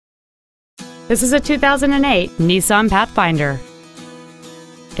This is a 2008 Nissan Pathfinder.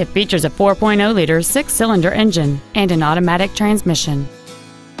 It features a 4.0-liter 6-cylinder engine and an automatic transmission.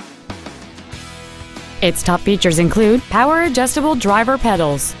 Its top features include power-adjustable driver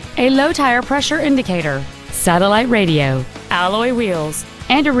pedals, a low-tire pressure indicator, satellite radio, alloy wheels,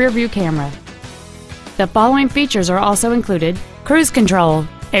 and a rear-view camera. The following features are also included: cruise control,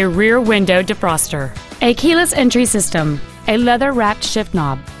 a rear window defroster, a keyless entry system, a leather-wrapped shift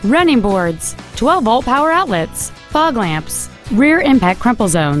knob, running boards, 12-volt power outlets, fog lamps, rear impact crumple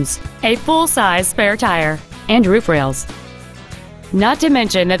zones, a full-size spare tire, and roof rails. Not to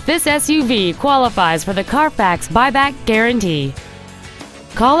mention that this SUV qualifies for the Carfax buyback guarantee.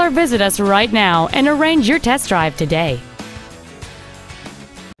 Call or visit us right now and arrange your test drive today.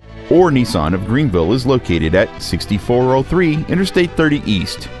 Orr Nissan of Greenville is located at 6403 Interstate 30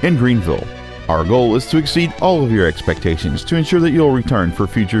 East in Greenville. Our goal is to exceed all of your expectations to ensure that you'll return for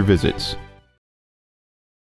future visits.